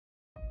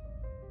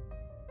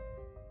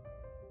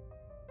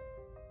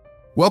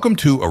Welcome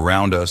to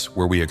Around Us,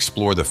 where we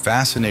explore the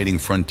fascinating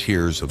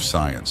frontiers of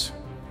science.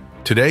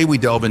 Today, we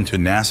delve into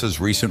NASA's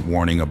recent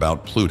warning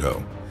about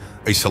Pluto,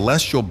 a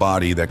celestial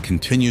body that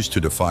continues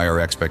to defy our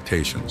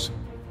expectations.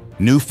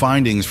 New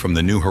findings from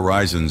the New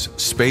Horizons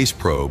space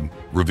probe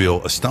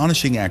reveal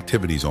astonishing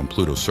activities on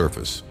Pluto's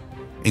surface,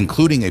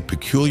 including a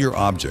peculiar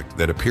object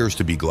that appears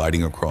to be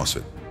gliding across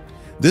it.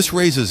 This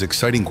raises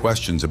exciting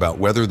questions about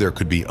whether there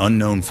could be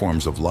unknown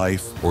forms of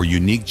life or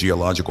unique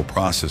geological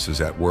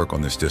processes at work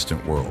on this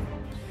distant world.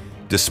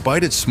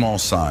 Despite its small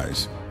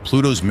size,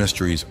 Pluto's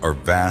mysteries are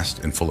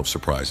vast and full of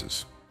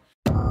surprises.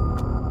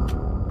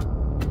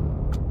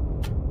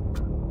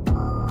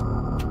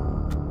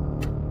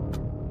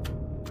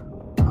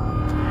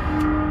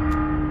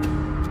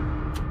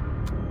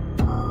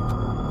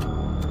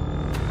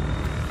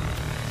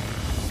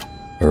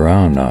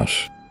 Around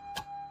us.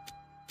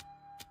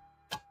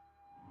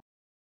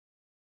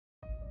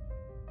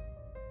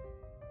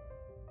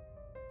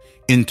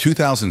 In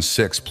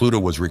 2006, Pluto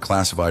was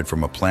reclassified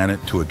from a planet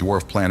to a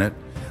dwarf planet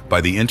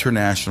by the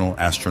International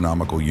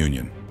Astronomical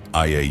Union,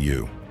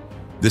 IAU.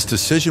 This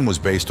decision was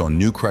based on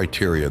new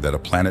criteria that a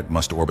planet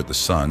must orbit the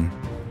Sun,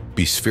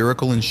 be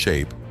spherical in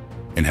shape,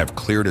 and have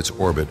cleared its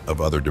orbit of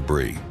other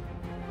debris.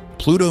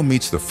 Pluto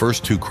meets the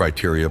first two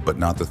criteria but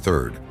not the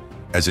third,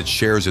 as it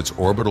shares its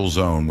orbital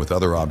zone with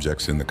other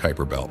objects in the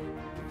Kuiper Belt.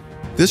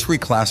 This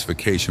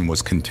reclassification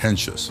was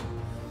contentious,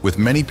 with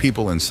many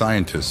people and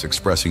scientists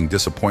expressing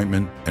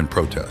disappointment and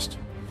protest.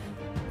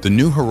 The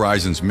New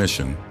Horizons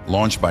mission,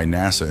 launched by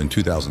NASA in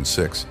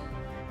 2006,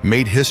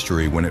 made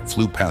history when it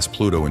flew past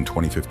Pluto in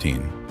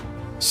 2015,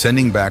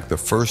 sending back the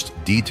first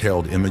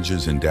detailed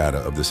images and data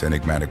of this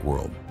enigmatic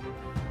world.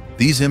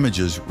 These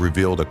images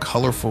revealed a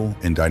colorful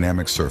and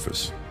dynamic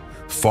surface,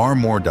 far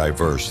more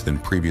diverse than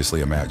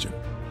previously imagined.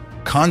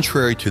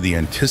 Contrary to the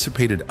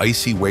anticipated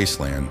icy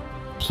wasteland,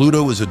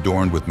 Pluto is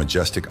adorned with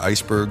majestic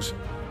icebergs,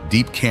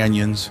 deep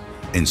canyons,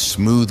 and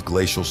smooth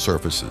glacial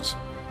surfaces,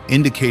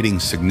 indicating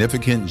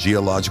significant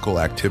geological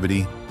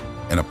activity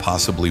and a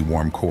possibly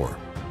warm core.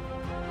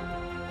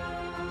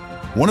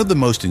 One of the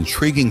most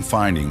intriguing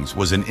findings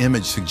was an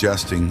image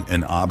suggesting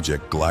an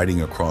object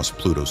gliding across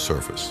Pluto's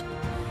surface.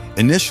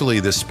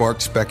 Initially, this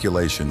sparked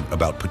speculation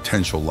about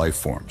potential life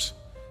forms.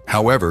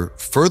 However,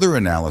 further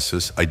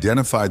analysis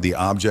identified the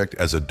object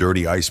as a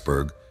dirty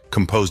iceberg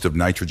composed of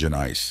nitrogen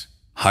ice,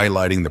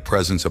 highlighting the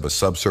presence of a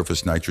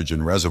subsurface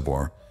nitrogen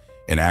reservoir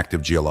in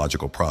active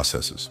geological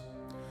processes.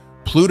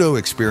 Pluto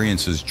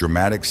experiences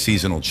dramatic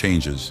seasonal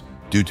changes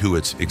due to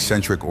its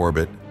eccentric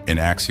orbit and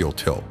axial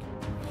tilt.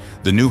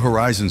 The New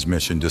Horizons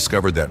mission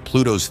discovered that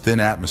Pluto's thin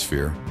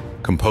atmosphere,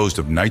 composed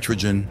of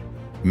nitrogen,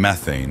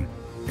 methane,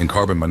 and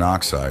carbon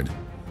monoxide,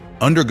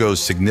 undergoes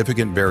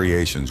significant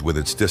variations with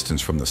its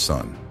distance from the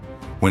Sun.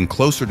 When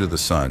closer to the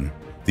Sun,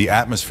 the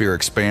atmosphere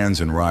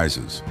expands and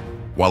rises,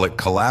 while it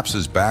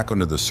collapses back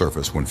onto the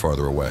surface when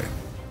farther away.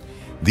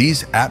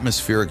 These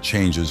atmospheric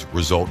changes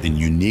result in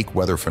unique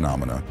weather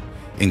phenomena,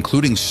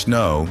 including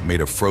snow made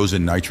of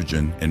frozen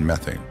nitrogen and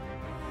methane.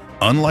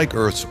 Unlike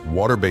Earth's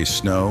water-based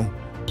snow,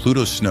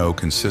 Pluto's snow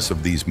consists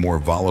of these more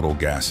volatile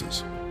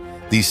gases.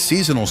 These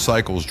seasonal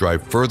cycles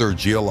drive further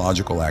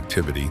geological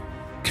activity,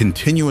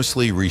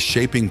 continuously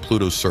reshaping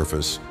Pluto's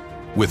surface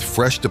with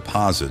fresh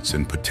deposits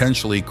and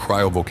potentially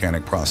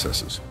cryovolcanic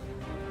processes.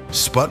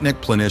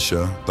 Sputnik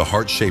Planitia, the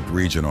heart-shaped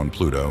region on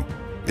Pluto,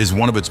 is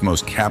one of its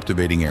most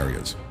captivating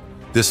areas.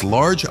 This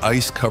large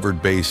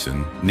ice-covered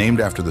basin,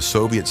 named after the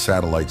Soviet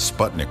satellite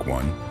Sputnik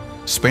 1,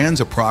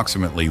 spans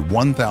approximately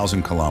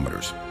 1,000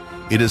 kilometers.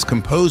 It is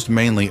composed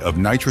mainly of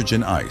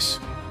nitrogen ice,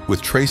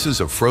 with traces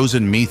of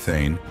frozen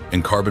methane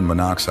and carbon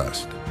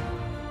monoxide.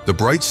 The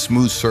bright,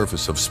 smooth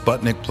surface of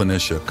Sputnik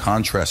Planitia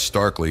contrasts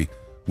starkly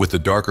with the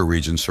darker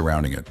region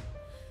surrounding it.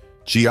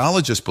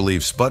 Geologists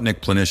believe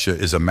Sputnik Planitia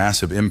is a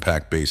massive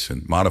impact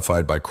basin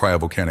modified by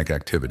cryovolcanic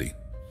activity.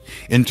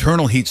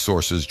 Internal heat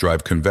sources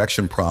drive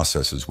convection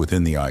processes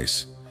within the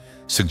ice,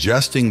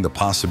 suggesting the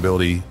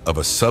possibility of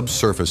a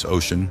subsurface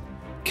ocean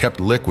kept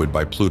liquid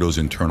by Pluto's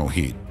internal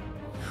heat.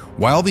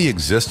 While the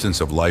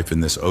existence of life in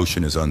this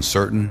ocean is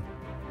uncertain,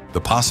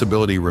 the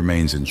possibility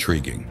remains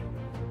intriguing.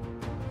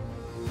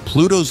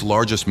 Pluto's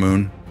largest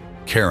moon,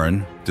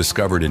 Charon,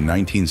 discovered in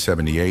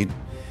 1978,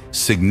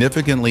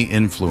 significantly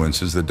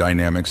influences the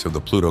dynamics of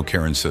the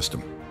Pluto-Charon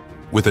system.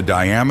 With a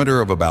diameter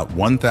of about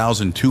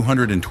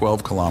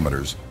 1,212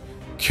 kilometers,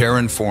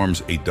 Charon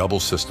forms a double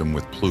system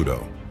with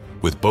Pluto,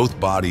 with both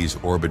bodies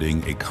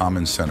orbiting a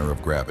common center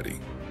of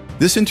gravity.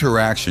 This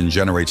interaction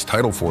generates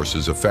tidal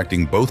forces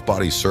affecting both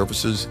bodies'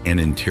 surfaces and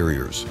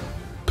interiors,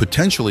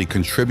 potentially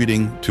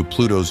contributing to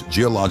Pluto's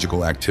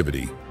geological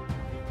activity.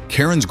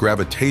 Charon's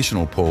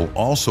gravitational pull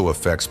also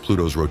affects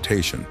Pluto's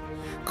rotation,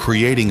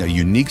 creating a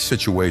unique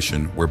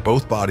situation where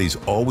both bodies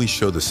always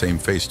show the same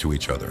face to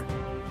each other.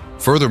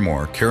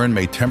 Furthermore, Charon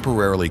may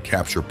temporarily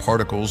capture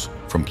particles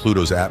from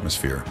Pluto's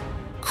atmosphere,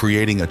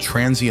 creating a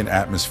transient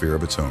atmosphere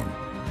of its own.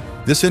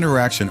 This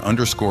interaction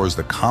underscores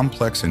the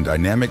complex and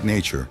dynamic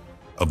nature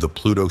of the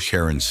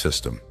Pluto-Charon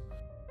system.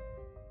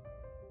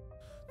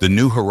 The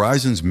New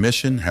Horizons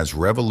mission has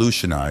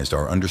revolutionized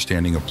our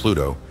understanding of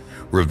Pluto,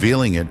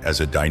 revealing it as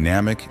a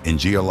dynamic and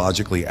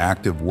geologically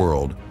active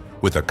world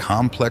with a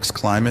complex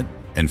climate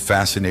and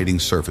fascinating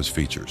surface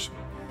features.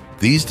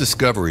 These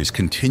discoveries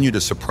continue to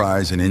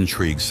surprise and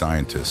intrigue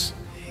scientists,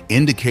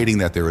 indicating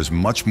that there is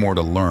much more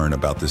to learn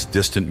about this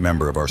distant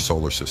member of our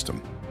solar system.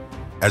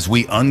 As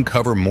we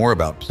uncover more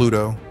about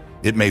Pluto,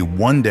 it may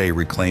one day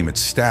reclaim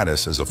its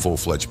status as a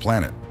full-fledged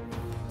planet.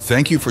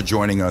 Thank you for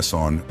joining us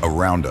on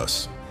Around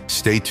Us.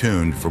 Stay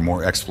tuned for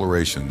more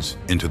explorations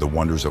into the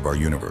wonders of our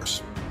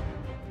universe.